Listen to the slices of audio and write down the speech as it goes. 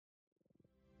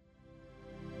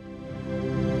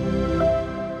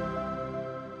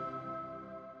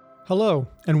Hello,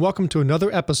 and welcome to another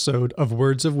episode of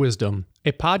Words of Wisdom,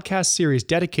 a podcast series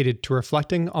dedicated to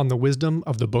reflecting on the wisdom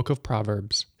of the book of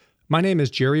Proverbs. My name is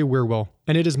Jerry Weirwell,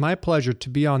 and it is my pleasure to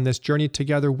be on this journey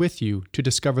together with you to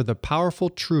discover the powerful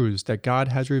truths that God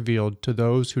has revealed to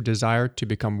those who desire to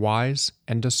become wise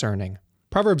and discerning.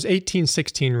 Proverbs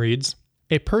 18:16 reads,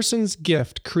 "A person's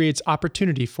gift creates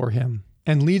opportunity for him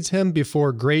and leads him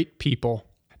before great people."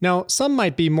 Now, some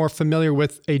might be more familiar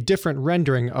with a different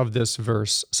rendering of this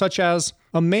verse, such as,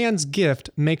 "A man's gift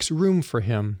makes room for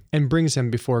him and brings him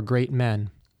before great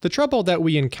men." The trouble that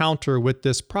we encounter with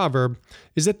this proverb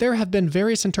is that there have been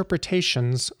various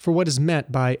interpretations for what is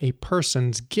meant by a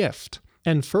person's gift.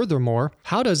 And furthermore,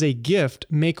 how does a gift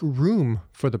make room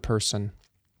for the person?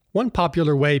 One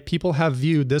popular way people have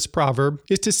viewed this proverb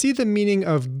is to see the meaning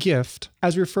of gift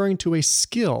as referring to a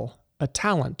skill, a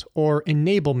talent, or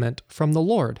enablement from the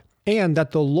Lord, and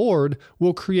that the Lord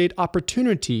will create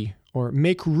opportunity or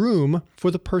make room for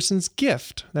the person's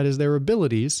gift, that is, their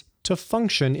abilities, to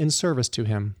function in service to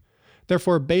Him.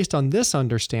 Therefore, based on this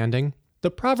understanding,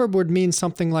 the proverb would mean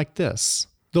something like this: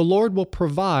 the Lord will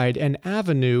provide an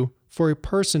avenue for a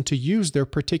person to use their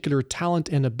particular talent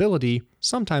and ability,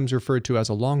 sometimes referred to as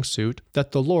a long suit,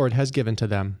 that the Lord has given to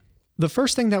them. The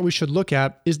first thing that we should look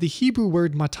at is the Hebrew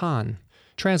word matan,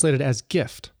 translated as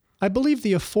gift. I believe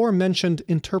the aforementioned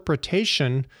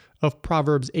interpretation of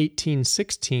Proverbs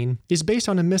 18:16 is based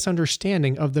on a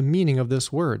misunderstanding of the meaning of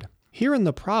this word. Here in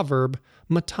the proverb,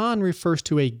 matan refers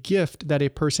to a gift that a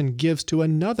person gives to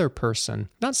another person,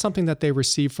 not something that they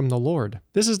receive from the Lord.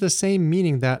 This is the same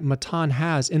meaning that matan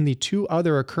has in the two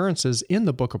other occurrences in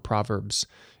the book of Proverbs,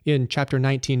 in chapter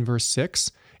 19, verse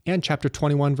 6, and chapter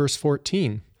 21, verse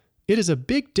 14. It is a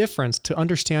big difference to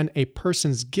understand a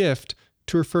person's gift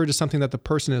to refer to something that the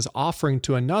person is offering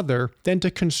to another than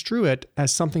to construe it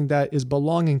as something that is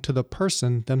belonging to the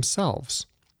person themselves.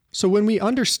 So when we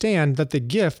understand that the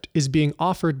gift is being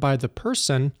offered by the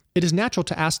person, it is natural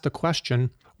to ask the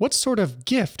question, what sort of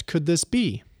gift could this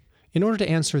be? In order to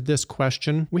answer this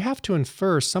question, we have to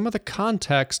infer some of the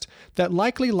context that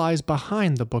likely lies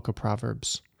behind the book of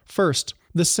Proverbs. First,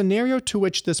 the scenario to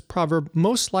which this proverb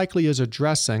most likely is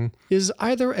addressing is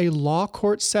either a law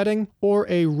court setting or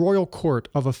a royal court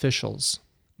of officials.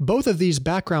 Both of these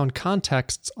background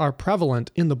contexts are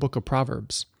prevalent in the book of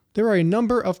Proverbs. There are a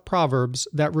number of proverbs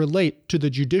that relate to the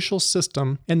judicial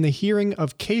system and the hearing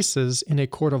of cases in a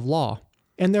court of law.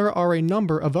 And there are a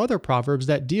number of other proverbs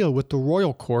that deal with the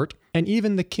royal court and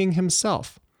even the king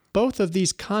himself. Both of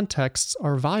these contexts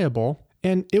are viable,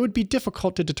 and it would be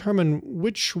difficult to determine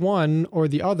which one or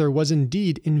the other was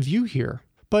indeed in view here.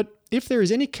 But if there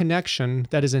is any connection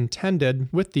that is intended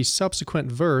with the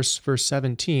subsequent verse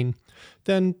 17,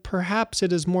 then perhaps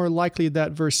it is more likely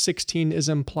that verse 16 is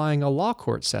implying a law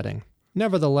court setting.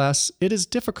 Nevertheless, it is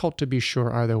difficult to be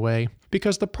sure either way,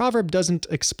 because the proverb doesn't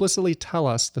explicitly tell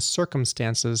us the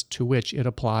circumstances to which it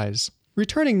applies.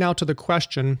 Returning now to the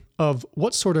question of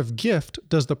what sort of gift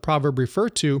does the proverb refer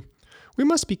to, we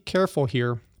must be careful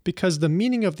here, because the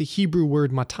meaning of the Hebrew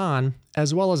word matan,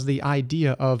 as well as the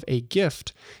idea of a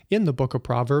gift in the book of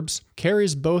Proverbs,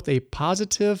 carries both a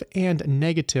positive and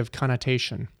negative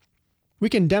connotation. We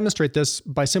can demonstrate this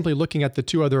by simply looking at the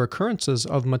two other occurrences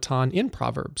of matan in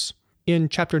Proverbs. In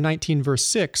chapter 19, verse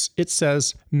 6, it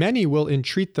says, "Many will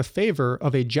entreat the favor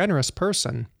of a generous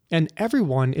person, and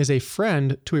everyone is a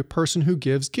friend to a person who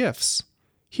gives gifts."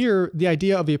 Here, the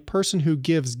idea of a person who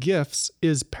gives gifts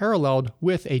is paralleled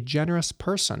with a generous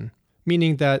person,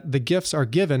 meaning that the gifts are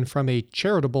given from a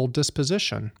charitable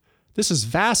disposition. This is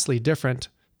vastly different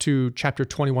to chapter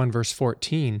 21, verse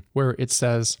 14, where it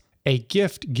says, "A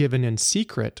gift given in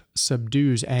secret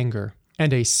subdues anger,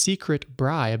 and a secret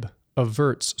bribe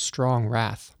averts strong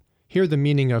wrath." Here, the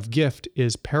meaning of gift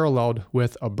is paralleled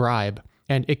with a bribe,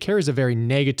 and it carries a very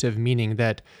negative meaning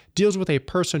that deals with a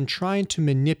person trying to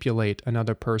manipulate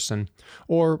another person,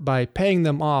 or by paying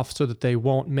them off so that they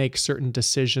won't make certain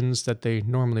decisions that they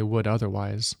normally would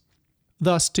otherwise.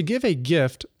 Thus, to give a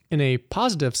gift in a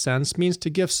positive sense means to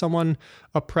give someone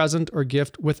a present or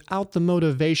gift without the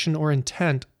motivation or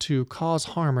intent to cause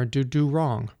harm or to do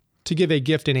wrong. To give a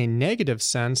gift in a negative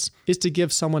sense is to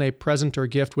give someone a present or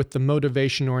gift with the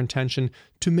motivation or intention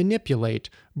to manipulate,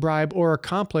 bribe, or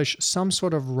accomplish some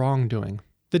sort of wrongdoing.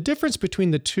 The difference between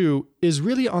the two is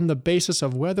really on the basis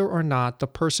of whether or not the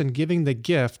person giving the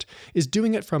gift is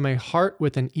doing it from a heart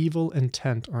with an evil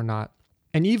intent or not.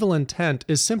 An evil intent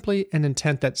is simply an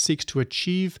intent that seeks to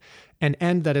achieve an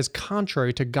end that is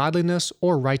contrary to godliness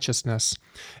or righteousness.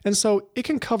 And so it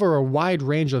can cover a wide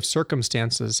range of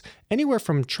circumstances, anywhere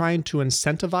from trying to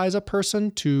incentivize a person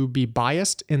to be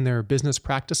biased in their business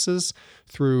practices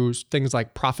through things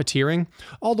like profiteering,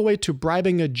 all the way to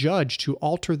bribing a judge to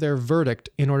alter their verdict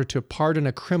in order to pardon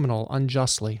a criminal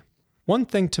unjustly. One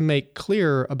thing to make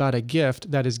clear about a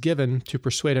gift that is given to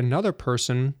persuade another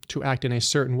person to act in a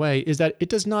certain way is that it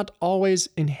does not always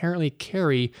inherently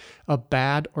carry a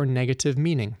bad or negative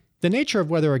meaning. The nature of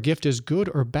whether a gift is good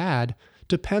or bad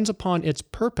depends upon its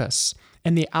purpose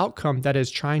and the outcome that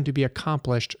is trying to be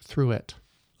accomplished through it.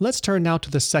 Let's turn now to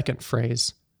the second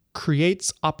phrase,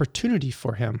 creates opportunity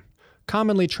for him,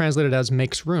 commonly translated as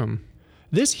makes room.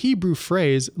 This Hebrew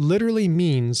phrase literally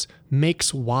means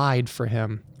makes wide for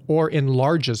him, or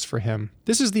enlarges for him.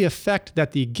 This is the effect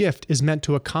that the gift is meant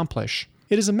to accomplish.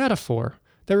 It is a metaphor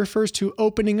that refers to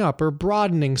opening up or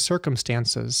broadening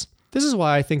circumstances. This is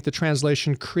why I think the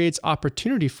translation creates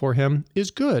opportunity for him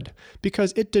is good,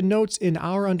 because it denotes in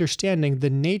our understanding the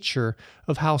nature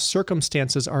of how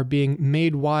circumstances are being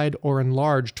made wide or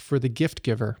enlarged for the gift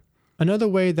giver. Another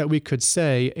way that we could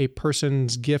say a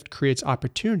person's gift creates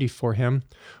opportunity for him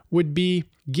would be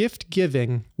gift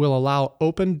giving will allow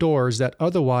open doors that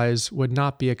otherwise would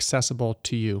not be accessible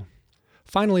to you.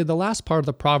 Finally, the last part of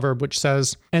the proverb, which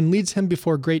says, and leads him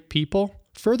before great people,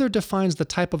 further defines the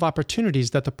type of opportunities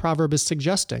that the proverb is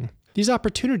suggesting. These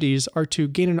opportunities are to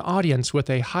gain an audience with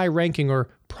a high-ranking or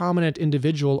prominent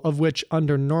individual of which,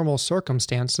 under normal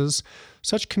circumstances,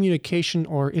 such communication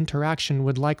or interaction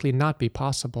would likely not be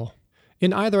possible.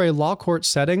 In either a law court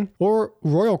setting or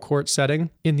royal court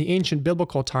setting, in the ancient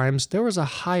biblical times, there was a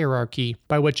hierarchy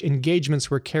by which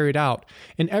engagements were carried out,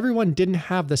 and everyone didn't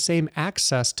have the same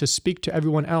access to speak to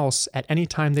everyone else at any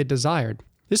time they desired.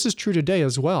 This is true today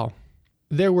as well.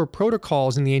 There were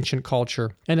protocols in the ancient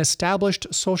culture and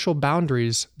established social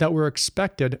boundaries that were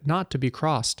expected not to be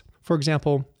crossed. For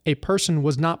example, a person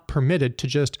was not permitted to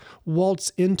just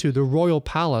waltz into the royal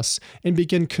palace and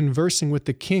begin conversing with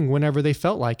the king whenever they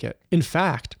felt like it. In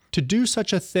fact, to do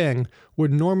such a thing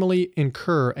would normally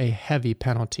incur a heavy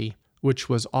penalty, which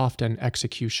was often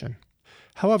execution.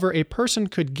 However, a person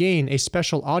could gain a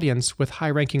special audience with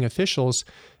high-ranking officials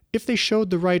if they showed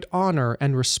the right honor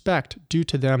and respect due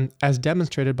to them as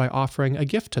demonstrated by offering a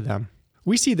gift to them.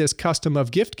 We see this custom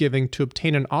of gift giving to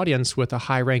obtain an audience with a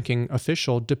high-ranking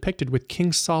official depicted with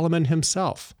King Solomon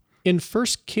himself. In 1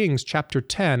 Kings chapter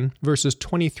 10, verses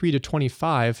 23 to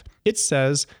 25, it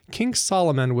says, King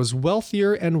Solomon was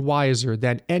wealthier and wiser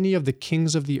than any of the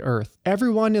kings of the earth.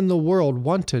 Everyone in the world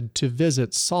wanted to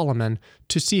visit Solomon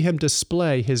to see him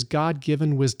display his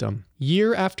God-given wisdom.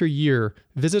 Year after year,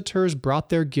 visitors brought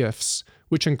their gifts,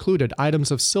 which included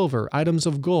items of silver, items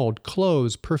of gold,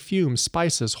 clothes, perfume,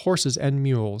 spices, horses, and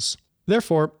mules.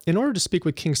 Therefore, in order to speak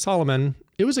with King Solomon,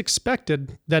 it was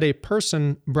expected that a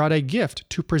person brought a gift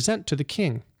to present to the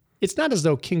king. It's not as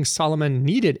though King Solomon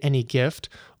needed any gift,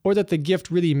 or that the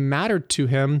gift really mattered to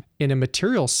him in a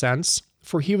material sense,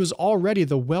 for he was already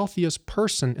the wealthiest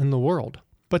person in the world.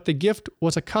 But the gift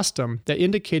was a custom that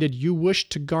indicated you wished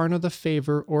to garner the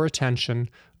favor or attention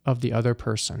of the other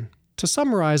person. To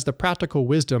summarize the practical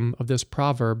wisdom of this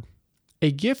proverb,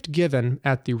 a gift given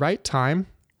at the right time,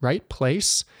 right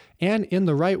place, and in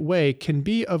the right way can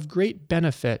be of great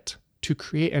benefit to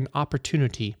create an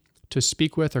opportunity to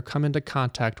speak with or come into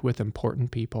contact with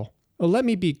important people. Let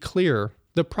me be clear,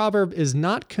 the proverb is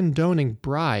not condoning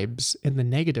bribes in the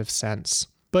negative sense,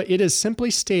 but it is simply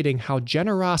stating how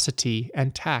generosity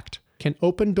and tact can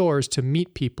open doors to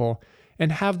meet people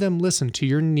and have them listen to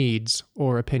your needs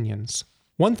or opinions.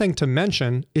 One thing to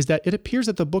mention is that it appears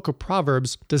that the book of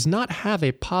Proverbs does not have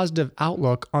a positive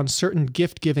outlook on certain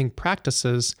gift-giving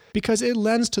practices because it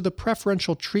lends to the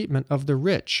preferential treatment of the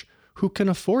rich, who can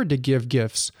afford to give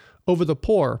gifts, over the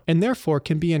poor, and therefore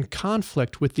can be in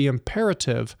conflict with the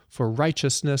imperative for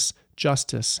righteousness,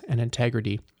 justice, and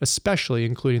integrity, especially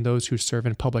including those who serve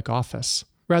in public office.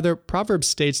 Rather, Proverbs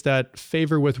states that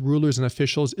favor with rulers and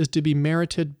officials is to be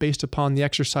merited based upon the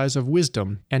exercise of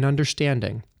wisdom and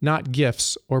understanding, not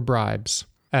gifts or bribes.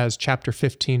 As chapter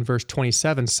 15, verse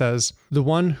 27 says, "The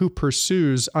one who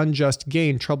pursues unjust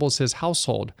gain troubles his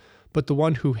household, but the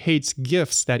one who hates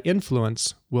gifts that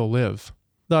influence will live."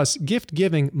 Thus,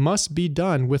 gift-giving must be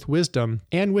done with wisdom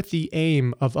and with the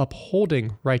aim of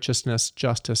upholding righteousness,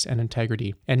 justice, and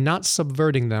integrity, and not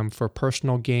subverting them for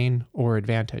personal gain or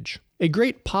advantage. A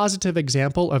great positive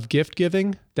example of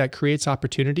gift-giving that creates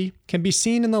opportunity can be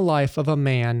seen in the life of a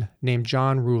man named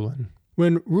John Rulon.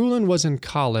 When Rulin was in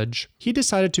college, he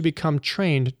decided to become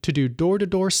trained to do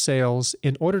door-to-door sales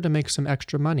in order to make some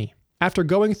extra money. After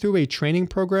going through a training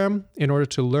program in order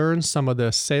to learn some of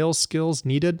the sales skills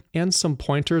needed and some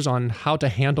pointers on how to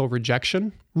handle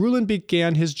rejection, Rulin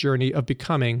began his journey of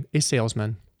becoming a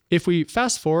salesman. If we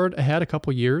fast forward ahead a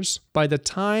couple years, by the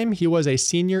time he was a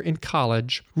senior in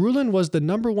college, Rulin was the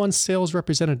number one sales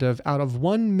representative out of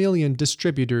 1 million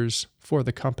distributors for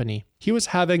the company. He was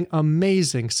having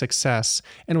amazing success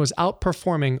and was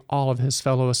outperforming all of his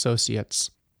fellow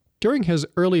associates. During his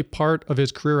early part of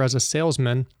his career as a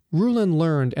salesman, Rulin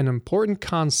learned an important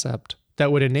concept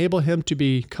that would enable him to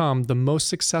become the most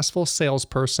successful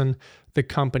salesperson the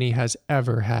company has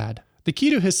ever had. The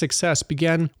key to his success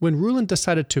began when Rulin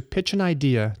decided to pitch an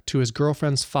idea to his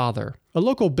girlfriend's father, a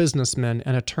local businessman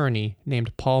and attorney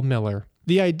named Paul Miller.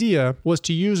 The idea was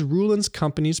to use Rulin's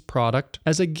company's product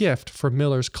as a gift for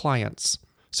Miller's clients.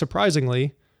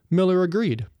 Surprisingly, Miller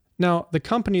agreed. Now, the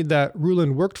company that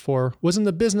Rulin worked for was in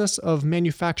the business of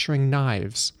manufacturing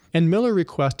knives, and Miller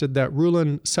requested that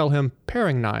Rulin sell him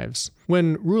paring knives.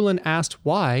 When Rulin asked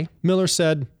why, Miller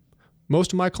said,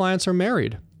 "Most of my clients are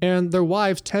married, and their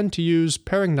wives tend to use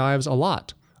paring knives a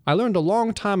lot. I learned a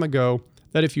long time ago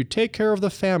that if you take care of the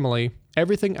family,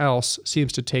 everything else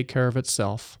seems to take care of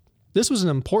itself." This was an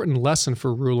important lesson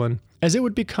for Rulin, as it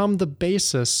would become the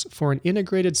basis for an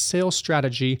integrated sales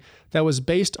strategy that was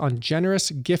based on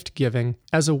generous gift giving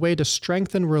as a way to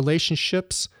strengthen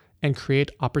relationships and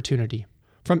create opportunity.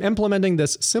 From implementing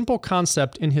this simple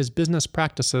concept in his business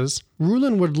practices,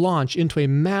 Rulin would launch into a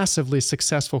massively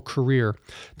successful career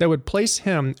that would place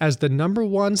him as the number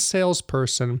one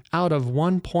salesperson out of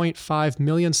 1.5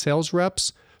 million sales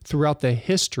reps throughout the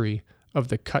history of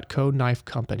the Cutco Knife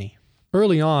Company.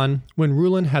 Early on, when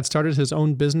Rulin had started his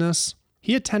own business,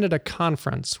 he attended a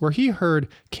conference where he heard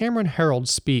Cameron Herold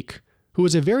speak, who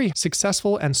was a very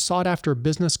successful and sought-after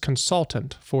business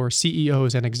consultant for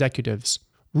CEOs and executives.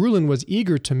 Rulin was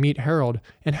eager to meet Herold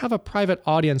and have a private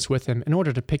audience with him in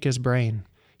order to pick his brain.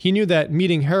 He knew that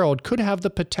meeting Herold could have the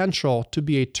potential to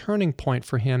be a turning point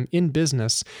for him in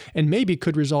business and maybe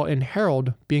could result in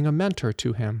Herold being a mentor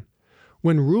to him.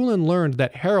 When Rulin learned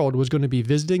that Herold was going to be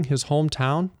visiting his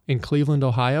hometown in Cleveland,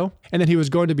 Ohio, and that he was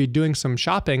going to be doing some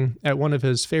shopping at one of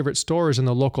his favorite stores in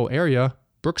the local area,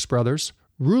 Brooks Brothers,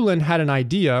 Rulin had an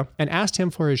idea and asked him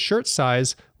for his shirt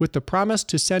size with the promise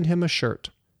to send him a shirt.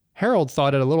 Herold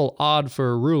thought it a little odd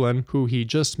for Rulin, who he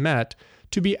just met,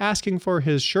 to be asking for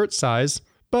his shirt size,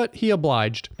 but he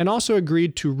obliged and also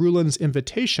agreed to Rulin's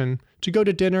invitation to go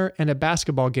to dinner and a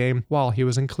basketball game while he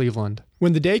was in Cleveland.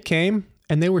 When the day came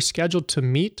and they were scheduled to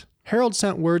meet, Herold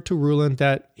sent word to Rulin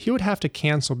that he would have to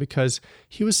cancel because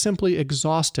he was simply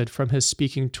exhausted from his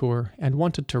speaking tour and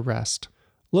wanted to rest.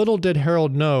 Little did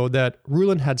Herold know that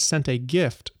Rulin had sent a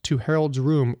gift to Herold's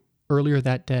room earlier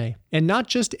that day. And not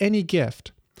just any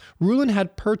gift. Rulin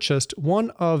had purchased one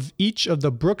of each of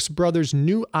the Brooks Brothers'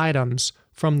 new items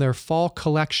from their fall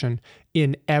collection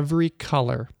in every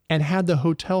color and had the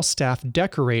hotel staff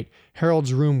decorate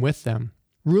Herold's room with them.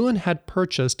 Rulin had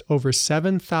purchased over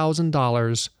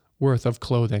 $7,000 worth of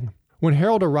clothing. When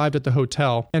Herold arrived at the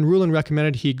hotel and Rulin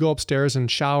recommended he go upstairs and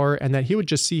shower and that he would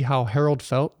just see how Herold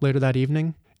felt later that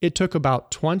evening, it took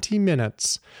about 20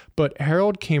 minutes, but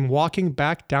Herold came walking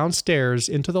back downstairs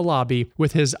into the lobby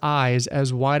with his eyes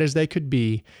as wide as they could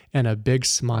be and a big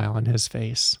smile on his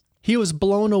face. He was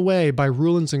blown away by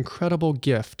Rulin's incredible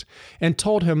gift and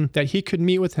told him that he could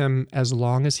meet with him as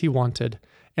long as he wanted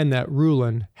and that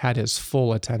Rulin had his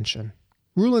full attention.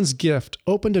 Rulin's gift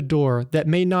opened a door that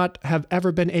may not have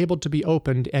ever been able to be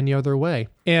opened any other way,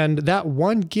 and that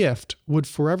one gift would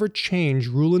forever change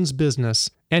Rulin's business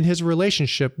and his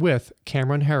relationship with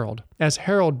Cameron Herold, as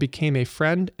Herold became a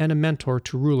friend and a mentor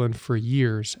to Rulin for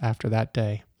years after that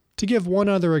day. To give one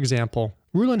other example,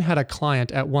 Rulin had a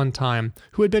client at one time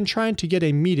who had been trying to get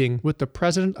a meeting with the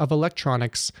president of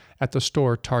electronics at the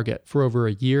store Target for over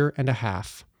a year and a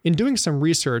half. In doing some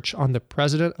research on the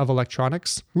president of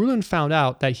electronics, Rulin found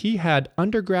out that he had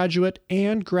undergraduate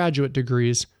and graduate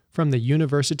degrees from the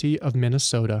University of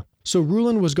Minnesota. So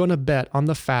Rulin was going to bet on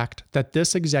the fact that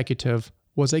this executive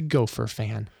was a Gopher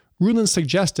fan. Rulin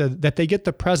suggested that they get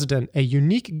the president a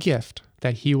unique gift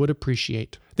that he would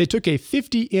appreciate. They took a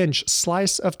 50-inch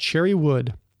slice of cherry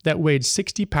wood that weighed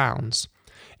 60 pounds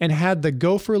and had the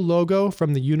Gopher logo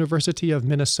from the University of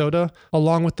Minnesota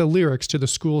along with the lyrics to the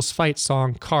school's fight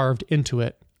song carved into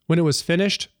it. When it was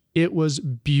finished, it was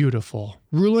beautiful.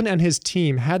 Rulin and his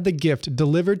team had the gift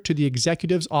delivered to the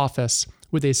executive's office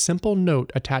with a simple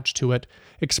note attached to it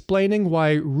explaining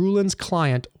why Rulin's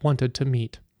client wanted to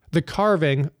meet. The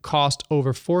carving cost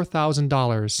over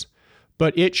 $4,000,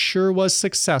 but it sure was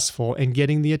successful in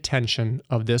getting the attention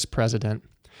of this president.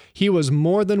 He was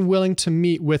more than willing to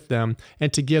meet with them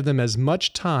and to give them as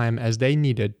much time as they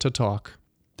needed to talk.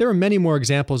 There are many more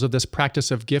examples of this practice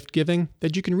of gift giving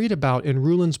that you can read about in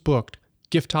Ruhlen's book,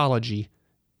 Giftology,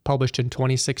 published in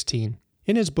 2016.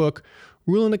 In his book,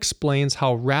 Ruhlen explains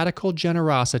how radical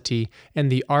generosity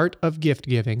and the art of gift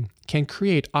giving can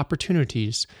create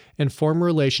opportunities and form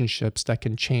relationships that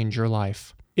can change your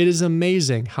life. It is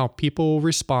amazing how people will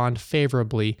respond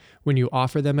favorably when you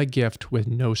offer them a gift with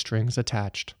no strings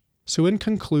attached. So in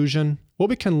conclusion, what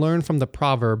we can learn from the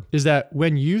proverb is that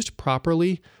when used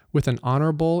properly with an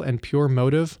honorable and pure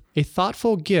motive, a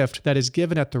thoughtful gift that is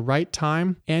given at the right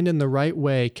time and in the right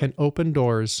way can open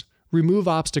doors, remove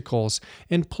obstacles,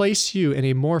 and place you in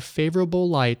a more favorable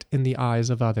light in the eyes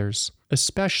of others,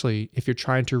 especially if you're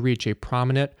trying to reach a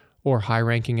prominent or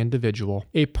high-ranking individual.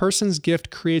 A person's gift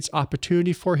creates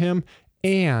opportunity for him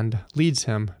and leads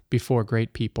him before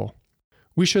great people.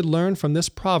 We should learn from this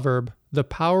proverb the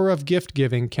power of gift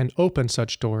giving can open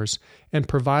such doors and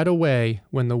provide a way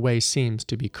when the way seems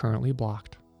to be currently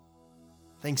blocked.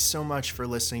 Thanks so much for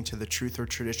listening to the Truth or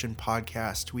Tradition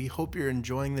podcast. We hope you're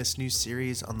enjoying this new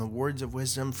series on the words of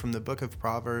wisdom from the book of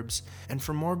Proverbs. And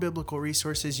for more biblical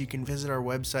resources, you can visit our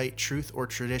website,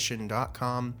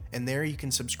 truthortradition.com, and there you can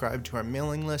subscribe to our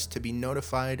mailing list to be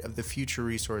notified of the future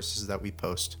resources that we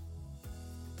post.